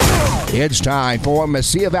It's time for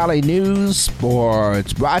Mesilla Valley News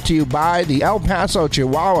Sports, brought to you by the El Paso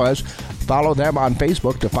Chihuahuas. Follow them on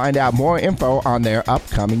Facebook to find out more info on their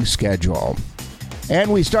upcoming schedule.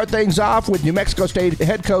 And we start things off with New Mexico State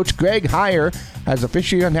head coach Greg Heiar has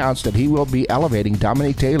officially announced that he will be elevating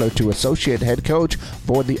Dominique Taylor to associate head coach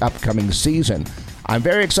for the upcoming season. I'm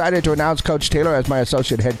very excited to announce Coach Taylor as my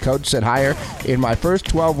associate head coach, said Heiar. In my first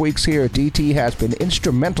 12 weeks here, DT has been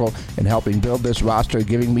instrumental in helping build this roster,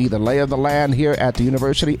 giving me the lay of the land here at the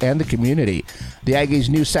university and the community. The Aggies'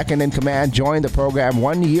 new second-in-command joined the program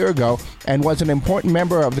 1 year ago and was an important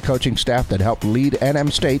member of the coaching staff that helped lead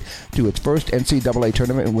NM State to its first NCAA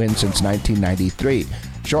tournament win since 1993.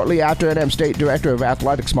 Shortly after, NM State Director of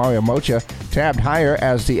Athletics Mario Mocha tabbed Heiar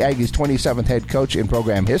as the Aggies' 27th head coach in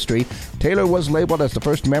program history. Taylor was labeled as the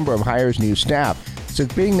first member of Heiar's new staff.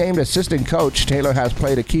 Since being named assistant coach, Taylor has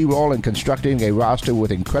played a key role in constructing a roster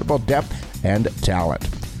with incredible depth and talent.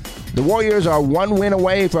 The Warriors are one win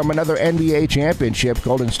away from another NBA championship.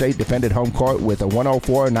 Golden State defended home court with a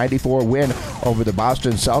 104-94 win over the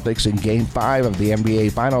Boston Celtics in Game 5 of the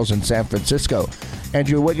NBA Finals in San Francisco.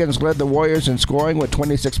 Andrew Wiggins led the Warriors in scoring with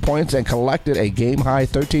 26 points and collected a game-high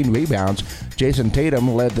 13 rebounds. Jason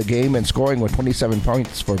Tatum led the game in scoring with 27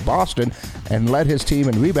 points for Boston and led his team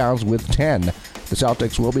in rebounds with 10. The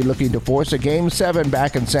Celtics will be looking to force a Game 7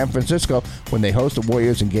 back in San Francisco when they host the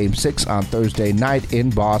Warriors in Game 6 on Thursday night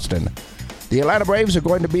in Boston. The Atlanta Braves are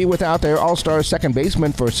going to be without their all-star second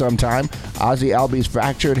baseman for some time. Ozzie Albies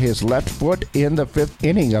fractured his left foot in the fifth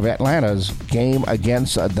inning of Atlanta's game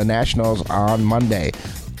against the Nationals on Monday.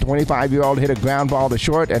 The 25-year-old hit a ground ball to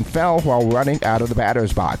short and fell while running out of the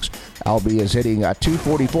batter's box. Albie is hitting a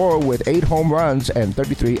 .244 with 8 home runs and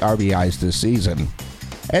 33 RBIs this season.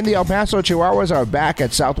 And the El Paso Chihuahuas are back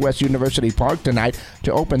at Southwest University Park tonight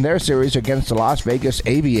to open their series against the Las Vegas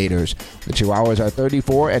Aviators. The Chihuahuas are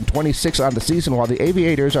 34-26 on the season, while the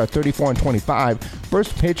Aviators are 34-25.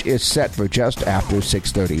 First pitch is set for just after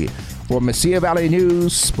 6:30. For Mesilla Valley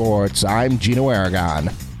News Sports, I'm Gino Aragon.